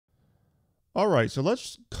All right, so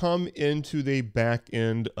let's come into the back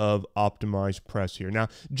end of OptimizePress here. Now,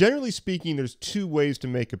 generally speaking, there's two ways to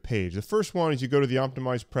make a page. The first one is you go to the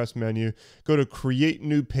OptimizePress menu, go to Create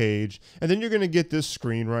New Page, and then you're going to get this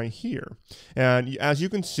screen right here. And as you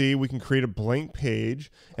can see, we can create a blank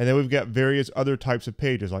page, and then we've got various other types of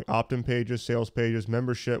pages like opt-in pages, sales pages,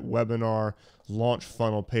 membership, webinar, launch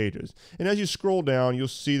funnel pages. And as you scroll down, you'll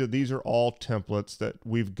see that these are all templates that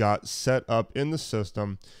we've got set up in the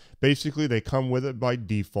system. Basically, they come with it by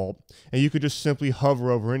default, and you could just simply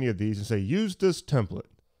hover over any of these and say, use this template,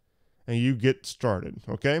 and you get started,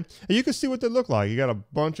 okay? And you can see what they look like. You got a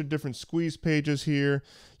bunch of different squeeze pages here.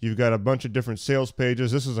 You've got a bunch of different sales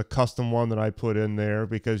pages. This is a custom one that I put in there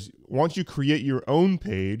because once you create your own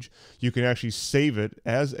page, you can actually save it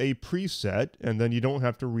as a preset, and then you don't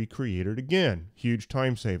have to recreate it again. Huge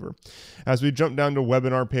time saver. As we jump down to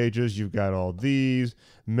webinar pages, you've got all these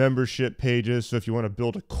membership pages, so if you want to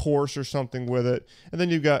build a course or something with it, and then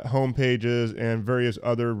you've got home pages and various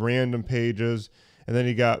other random pages. And then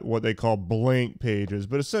you got what they call blank pages.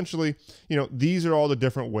 But essentially, these are all the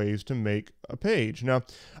different ways to make a page. Now,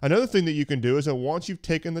 another thing that you can do is that once you've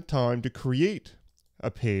taken the time to create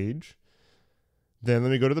a page, then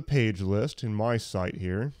let me go to the page list in my site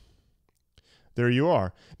here. There you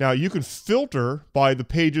are. Now, you can filter by the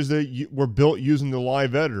pages that were built using the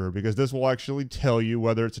Live Editor because this will actually tell you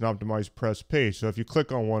whether it's an OptimizePress page. So if you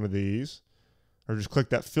click on one of these, or just click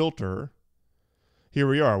that filter, here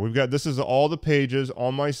we are. This is all the pages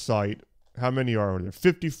on my site. How many are there?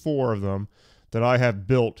 54 of them that I have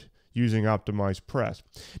built using OptimizePress.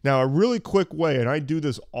 Now, a really quick way, and I do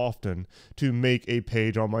this often to make a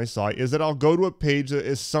page on my site, is that I'll go to a page that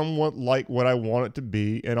is somewhat like what I want it to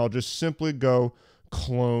be, and I'll just simply go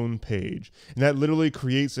clone page. And that literally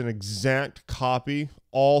creates an exact copy,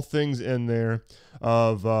 all things in there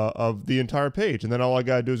of the entire page. And then all I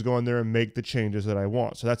got to do is go in there and make the changes that I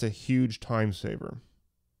want. So that's a huge time saver.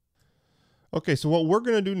 Okay, so what we're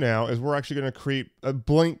going to do now is we're actually going to create a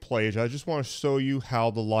blank page. I just want to show you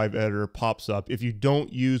how the Live Editor pops up if you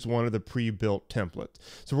don't use one of the pre-built templates.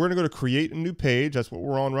 So we're going to go to create a new page. That's what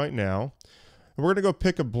we're on right now. And we're going to go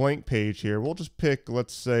pick a blank page here. We'll just pick,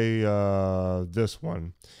 let's say, this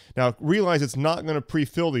one. Now, realize it's not going to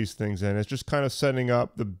pre-fill these things in. It's just kind of setting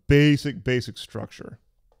up the basic structure.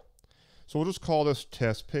 So we'll just call this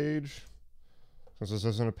test page, since this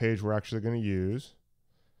isn't a page we're actually going to use.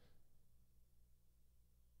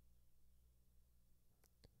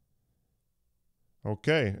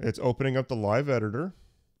 Okay, it's opening up the Live Editor.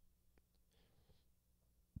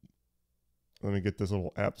 Let me get this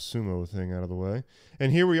little AppSumo thing out of the way.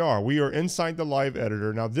 And here we are. We are inside the Live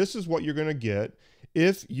Editor. Now, this is what you're going to get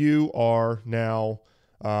if you are now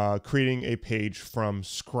creating a page from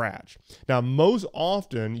scratch. Now, most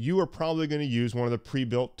often, you are probably going to use one of the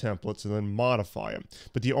pre-built templates and then modify them.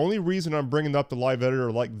 But the only reason I'm bringing up the Live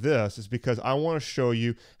Editor like this is because I want to show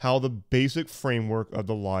you how the basic framework of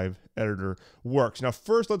the Live Editor works. Now,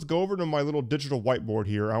 first, let's go over to my little digital whiteboard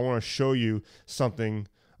here. I want to show you something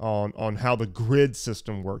on how the grid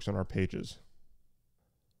system works on our pages.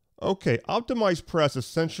 Okay, OptimizePress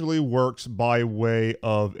essentially works by way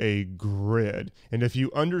of a grid. And if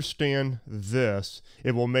you understand this,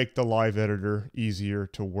 it will make the Live Editor easier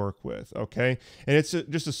to work with, okay? And it's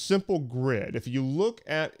just a simple grid. If you look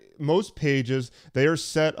at most pages, they are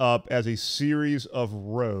set up as a series of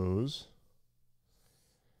rows,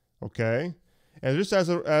 okay? And just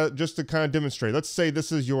just to kind of demonstrate, let's say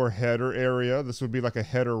this is your header area. This would be like a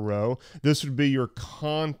header row. This would be your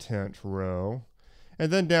content row.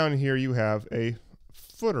 And then down here you have a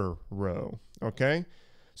footer row, okay?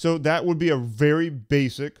 So that would be a very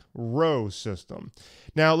basic row system.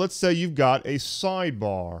 Now let's say you've got a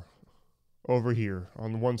sidebar over here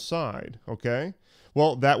on one side, okay?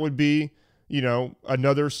 Well, that would be,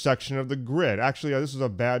 another section of the grid. Actually, this is a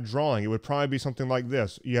bad drawing. It would probably be something like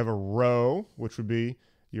this. You have a row, which would be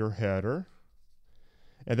your header.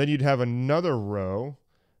 And then you'd have another row,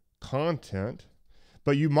 content.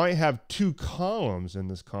 But you might have two columns in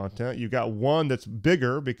this content. You've got one that's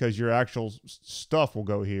bigger because your actual stuff will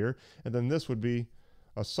go here. And then this would be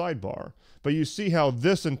a sidebar. But you see how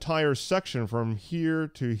this entire section from here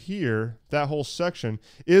to here, that whole section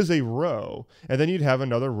is a row. And then you'd have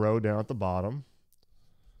another row down at the bottom.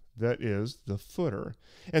 That is the footer.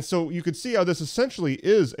 And so you can see how this essentially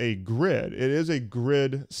is a grid. It is a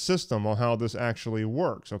grid system on how this actually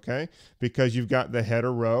works, okay? Because you've got the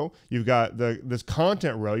header row, you've got this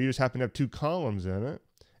content row, you just happen to have two columns in it,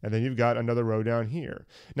 and then you've got another row down here.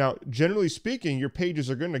 Now, generally speaking, your pages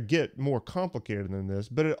are going to get more complicated than this,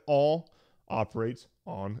 but it all operates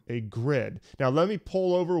on a grid. Now let me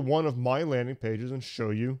pull over one of my landing pages and show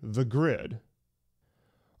you the grid.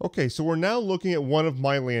 Okay, so we're now looking at one of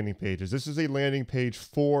my landing pages. This is a landing page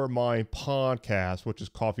for my podcast, which is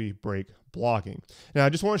Coffee Break Blogging. Now I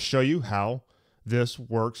just want to show you how this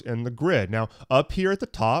works in the grid. Now up here at the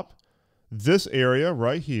top, this area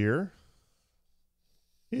right here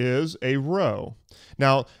is a row.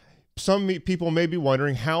 Now, some people may be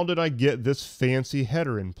wondering, how did I get this fancy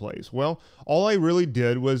header in place? Well, all I really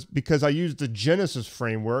did was, because I used the Genesis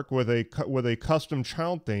framework with a custom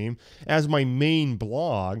child theme as my main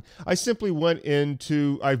blog, I simply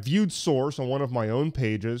I viewed source on one of my own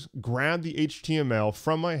pages, grabbed the HTML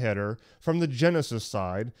from my header from the Genesis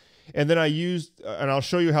side, and then I used, and I'll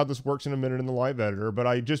show you how this works in a minute in the live editor, but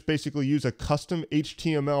I just basically use a custom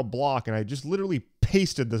HTML block, and I just literally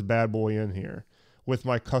pasted this bad boy in here with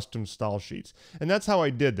my custom style sheets. And that's how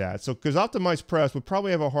I did that. So, because OptimizePress would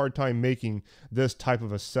probably have a hard time making this type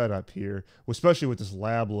of a setup here, especially with this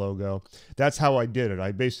lab logo. That's how I did it.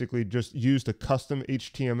 I basically just used a custom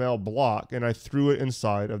HTML block and I threw it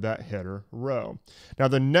inside of that header row. Now,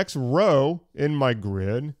 the next row in my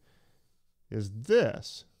grid is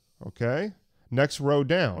this, okay? Next row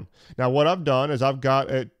down. Now, what I've done is I've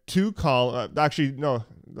got a actually, no,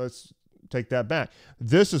 let's take that back.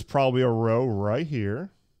 This is probably a row right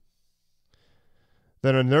here.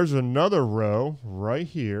 Then there's another row right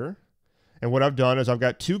here. And what I've done is I've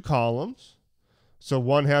got 2 columns. So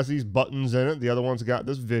one has these buttons in it. The other one's got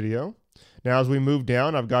this video. Now as we move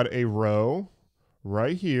down, I've got a row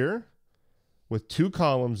right here with 2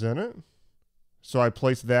 columns in it. So I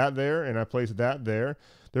place that there and I place that there.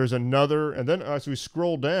 There's another, and then as we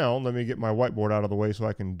scroll down, let me get my whiteboard out of the way so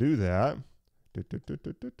I can do that.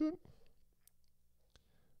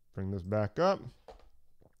 Bring this back up.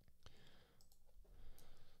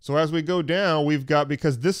 So as we go down, we've got,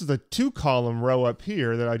 because this is a 2-column row up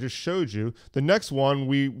here that I just showed you, the next one,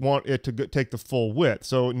 we want it to take the full width.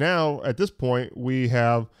 So now at this point, we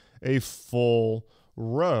have a full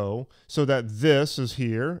row so that this is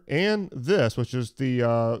here and this, which is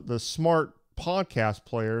the smart podcast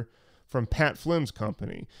player from Pat Flynn's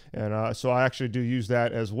company. And so I actually do use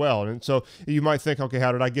that as well. And so you might think, okay,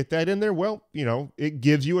 how did I get that in there? Well, you know, it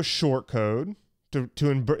gives you a short code to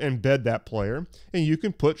embed that player, and you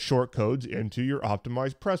can put short codes into your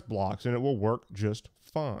OptimizePress blocks and it will work just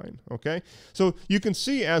fine, okay? So you can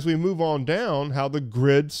see as we move on down how the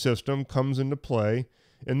grid system comes into play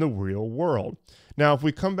in the real world. Now, if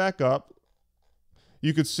we come back up,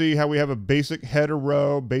 you can see how we have a basic header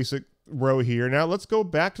row, basic row here. Now let's go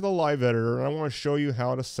back to the live editor and I want to show you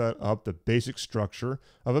how to set up the basic structure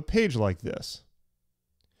of a page like this.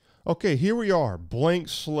 Okay, here we are, blank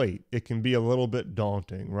slate. It can be a little bit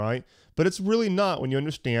daunting, right? But it's really not when you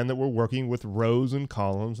understand that we're working with rows and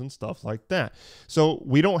columns and stuff like that. So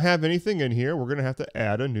we don't have anything in here. We're going to have to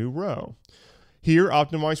add a new row. Here,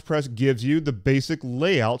 OptimizePress gives you the basic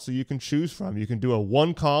layout so you can choose from. You can do a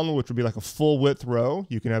 1-column, which would be like a full width row.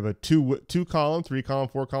 You can have a 2-column, 3-column,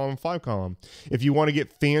 4-column, 5-column. If you want to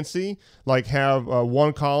get fancy, like have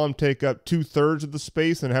 1 column take up 2/3 of the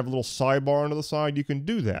space and have a little sidebar on the side, you can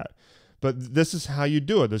do that. But this is how you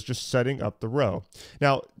do it. It's just setting up the row.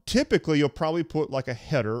 Now, typically, you'll probably put like a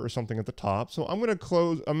header or something at the top. So I'm going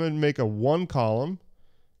to make a 1-column, and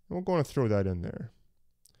we're going to throw that in there.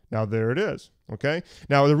 Now there it is, okay?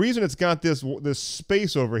 Now the reason it's got this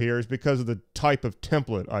space over here is because of the type of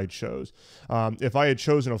template I chose. If I had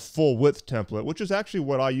chosen a full width template, which is actually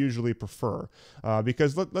what I usually prefer,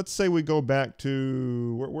 because let's say we go back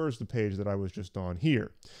to, where's the page that I was just on?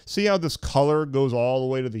 Here. See how this color goes all the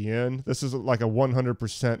way to the end? This is like a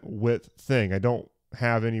 100% width thing. I don't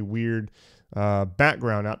have any weird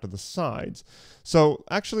background out to the sides. So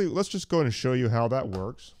actually, let's just go ahead and show you how that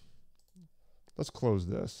works. Let's close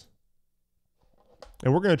this.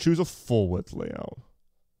 And we're going to choose a full width layout.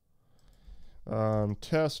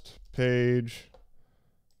 Test page.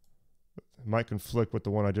 It might conflict with the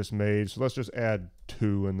one I just made. So let's just add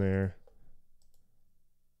 2 in there.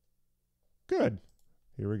 Good.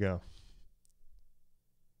 Here we go.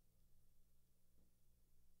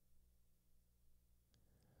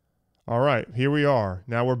 All right, here we are.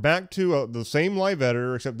 Now we're back to the same live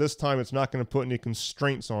editor, except this time it's not going to put any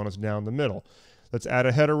constraints on us down the middle. Let's add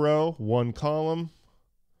a header row, 1 column.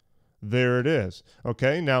 There it is.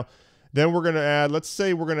 Okay, now then we're going to add, let's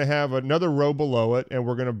say we're going to have another row below it, and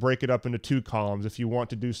we're going to break it up into 2 columns if you want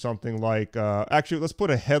to do something like, actually, let's put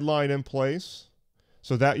a headline in place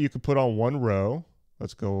so that you could put on 1 row.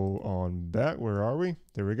 Let's go on back. Where are we?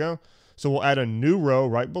 There we go. So we'll add a new row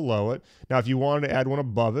right below it. Now, if you wanted to add one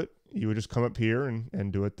above it, you would just come up here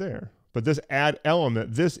and do it there. But this add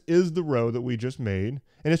element, this is the row that we just made,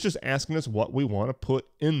 and it's just asking us what we want to put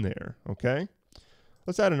in there, okay?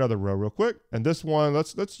 Let's add another row real quick. And this one,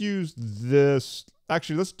 let's use this.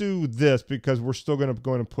 Actually, let's do this because we're still going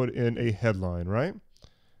to put in a headline, right?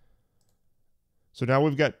 So now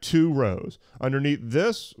we've got 2 rows. Underneath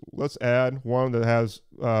this, let's add one that has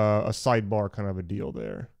a sidebar kind of a deal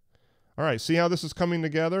there. All right, see how this is coming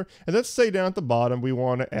together? And let's say down at the bottom, we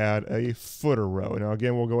want to add a footer row. Now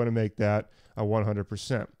again, we'll go ahead and make that a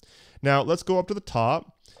 100%. Now let's go up to the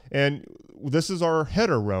top, and this is our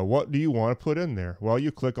header row. What do you want to put in there? Well,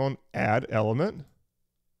 you click on Add Element,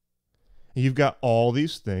 and you've got all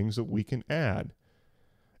these things that we can add.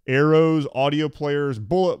 Arrows, audio players,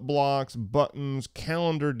 bullet blocks, buttons,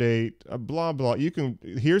 calendar date, blah, blah.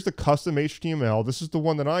 Here's the custom HTML. This is the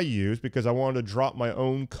one that I use because I wanted to drop my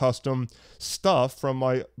own custom stuff from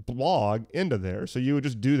my blog into there. So you would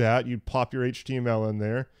just do that. You'd pop your HTML in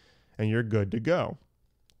there, and you're good to go.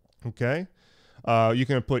 Okay? You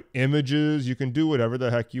can put images. You can do whatever the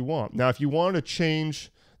heck you want. Now, if you want to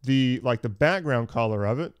change the background color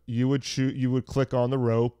of it, you would click on the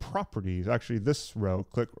row properties. Actually, this row,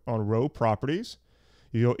 click on row properties.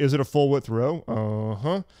 Is it a full width row?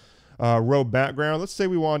 Row background. Let's say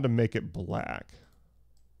we wanted to make it black.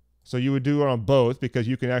 So you would do it on both because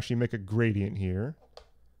you can actually make a gradient here.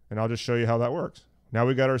 And I'll just show you how that works. Now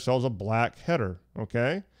we got ourselves a black header.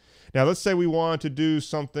 Okay. Now let's say we wanted to do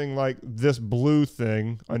something like this blue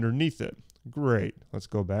thing underneath it. Great. Let's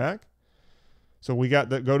go back. So we got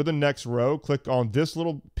that. Go to the next row, click on this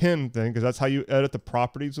little pin thing because that's how you edit the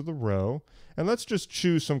properties of the row. And let's just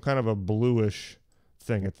choose some kind of a bluish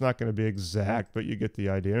thing. It's not going to be exact, but you get the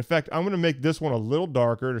idea. In fact, I'm going to make this one a little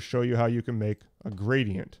darker to show you how you can make a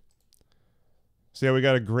gradient. See how we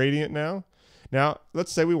got a gradient now? Now,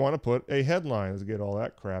 let's say we want to put a headline. Let's get all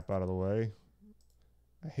that crap out of the way.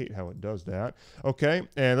 I hate how it does that. Okay,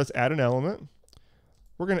 and let's add an element.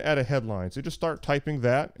 We're going to add a headline. So just start typing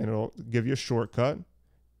that, and it'll give you a shortcut.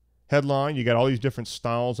 Headline, you got all these different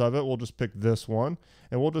styles of it. We'll just pick this one,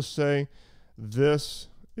 and we'll just say, this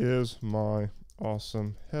is my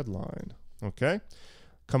awesome headline. Okay?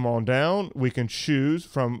 Come on down. We can choose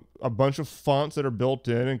from a bunch of fonts that are built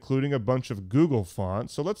in, including a bunch of Google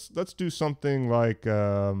fonts. So let's do something like,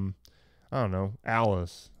 I don't know,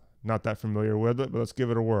 Alice. Not that familiar with it, but let's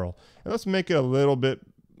give it a whirl. And let's make it a little bit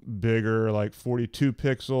bigger, like 42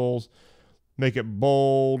 pixels. Make it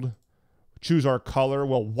bold. Choose our color.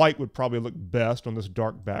 Well, white would probably look best on this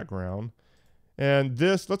dark background. And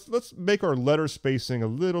this, let's make our letter spacing a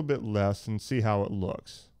little bit less and see how it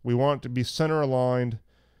looks. We want it to be center aligned,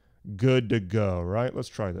 good to go, right? Let's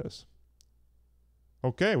try this.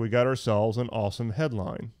 Okay, we got ourselves an awesome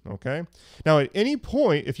headline, okay? Now, at any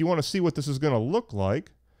point, if you want to see what this is going to look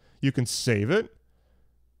like, you can save it,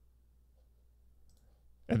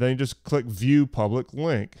 and then you just click View Public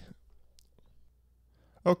Link.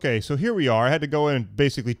 Okay, so here we are. I had to go in and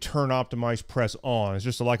basically turn OptimizePress on. It's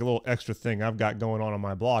just like a little extra thing I've got going on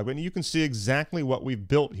my blog. But you can see exactly what we've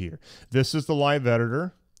built here. This is the live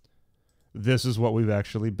editor. This is what we've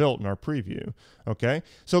actually built in our preview. Okay,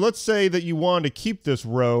 so let's say that you wanted to keep this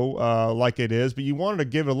row like it is, but you wanted to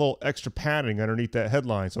give it a little extra padding underneath that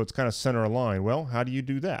headline so it's kind of center aligned. Well, how do you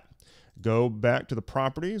do that? Go back to the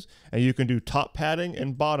properties, and you can do top padding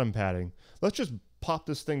and bottom padding. Let's just pop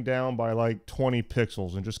this thing down by like 20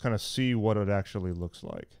 pixels and just kind of see what it actually looks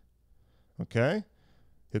like. Okay,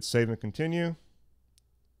 hit save and continue.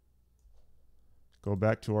 Go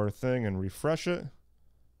back to our thing and refresh it.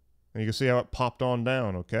 And you can see how it popped on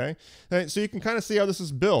down, okay? And so you can kind of see how this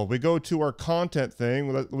is built. We go to our content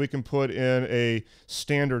thing. We can put in a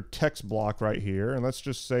standard text block right here. And let's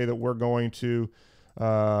just say that we're going to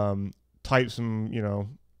type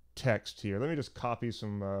some, text here. Let me just copy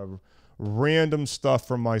some random stuff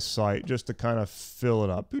from my site just to kind of fill it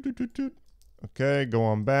up. Okay, go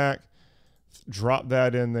on back. Drop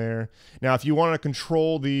that in there. Now, if you want to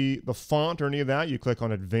control the font or any of that, you click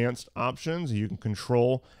on Advanced Options. You can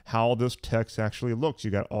control how this text actually looks.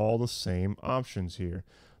 You got all the same options here.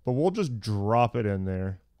 But we'll just drop it in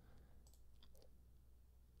there.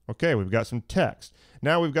 Okay, we've got some text.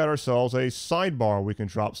 Now we've got ourselves a sidebar we can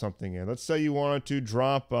drop something in. Let's say you wanted to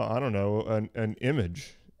drop, I don't know, an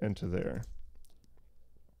image into there.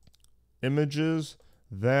 Images,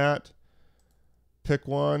 that, pick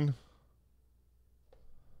one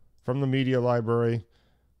from the media library.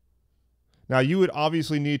 Now you would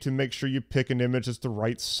obviously need to make sure you pick an image that's the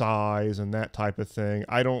right size and that type of thing.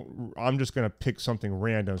 I'm just going to pick something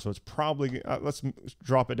random. So it's probably, let's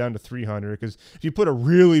drop it down to 300, because if you put a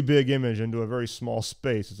really big image into a very small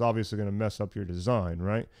space, it's obviously going to mess up your design,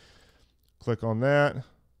 right? Click on that.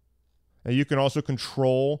 And you can also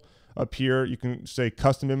control up here, you can say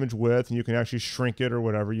custom image width, and you can actually shrink it or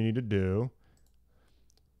whatever you need to do.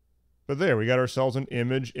 But there, we got ourselves an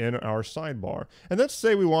image in our sidebar. And let's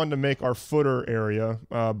say we wanted to make our footer area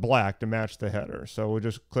black to match the header. So we'll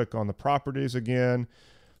just click on the properties again.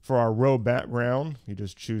 For our row background, you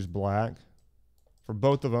just choose black for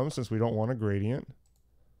both of them since we don't want a gradient.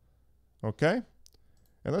 Okay.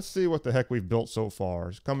 And let's see what the heck we've built so far.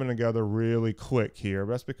 It's coming together really quick here,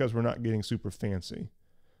 but that's because we're not getting super fancy.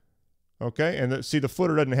 Okay, and see, the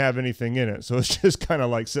footer doesn't have anything in it, so it's just kind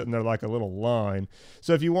of like sitting there like a little line.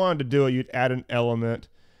 So if you wanted to do it, you'd add an element,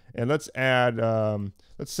 and let's add,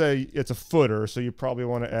 let's say it's a footer, so you probably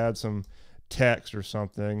want to add some text or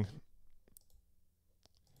something.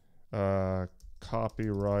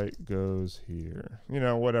 Copyright goes here. You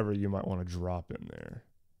know, whatever you might want to drop in there.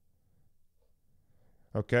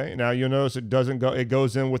 Okay, now you'll notice it doesn't go, it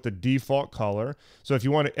goes in with the default color. So if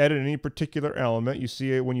you want to edit any particular element, you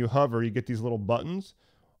see it when you hover, you get these little buttons.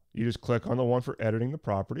 You just click on the one for editing the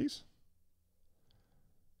properties.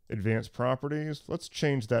 Advanced properties. Let's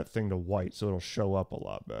change that thing to white so it'll show up a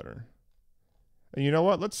lot better. And you know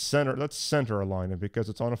what? Let's center align it because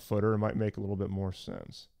it's on a footer. It might make a little bit more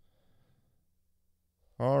sense.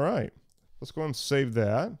 All right, let's go and save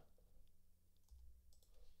that.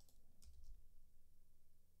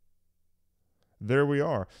 There we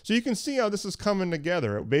are. So you can see how this is coming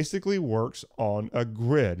together. It basically works on a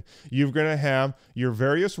grid. You're going to have your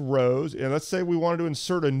various rows, and let's say we wanted to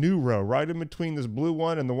insert a new row right in between this blue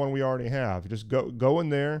one and the one we already have. Just go in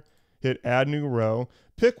there, hit add new row,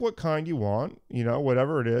 pick what kind you want, you know,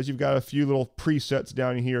 whatever it is. You've got a few little presets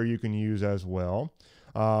down here you can use as well.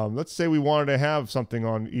 Let's say we wanted to have something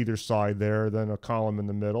on either side there, then a column in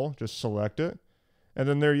the middle. Just select it, and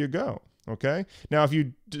then there you go. Okay, now if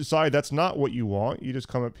you decide that's not what you want, you just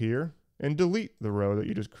come up here and delete the row that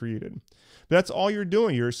you just created. But that's all you're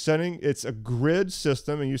doing. You're setting, it's a grid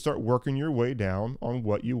system, and you start working your way down on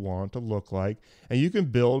what you want to look like, and you can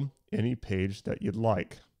build any page that you'd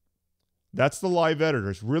like. That's the Live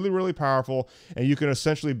Editor. It's really, really powerful, and you can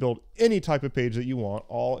essentially build any type of page that you want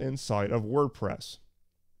all inside of WordPress.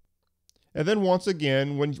 And then once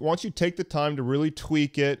again, once you take the time to really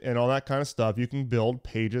tweak it and all that kind of stuff, you can build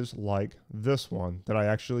pages like this one that I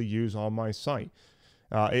actually use on my site.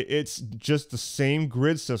 It's just the same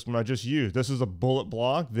grid system I just used. This is a bullet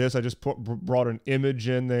block. This, I just brought an image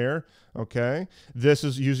in there, okay? This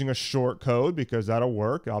is using a short code because that'll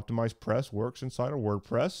work. OptimizePress works inside of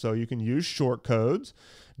WordPress, so you can use short codes.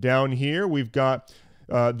 Down here, we've got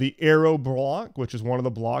the arrow block, which is one of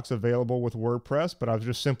the blocks available with WordPress, but I've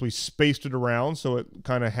just simply spaced it around so it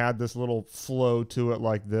kind of had this little flow to it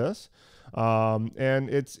like this. And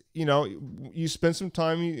it's, you know, you spend some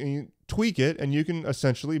time and you tweak it, and you can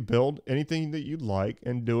essentially build anything that you'd like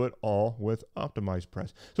and do it all with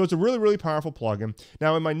OptimizePress. So it's a really, really powerful plugin.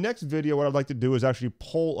 Now, in my next video, what I'd like to do is actually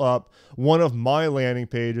pull up one of my landing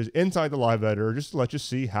pages inside the Live Editor just to let you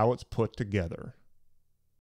see how it's put together.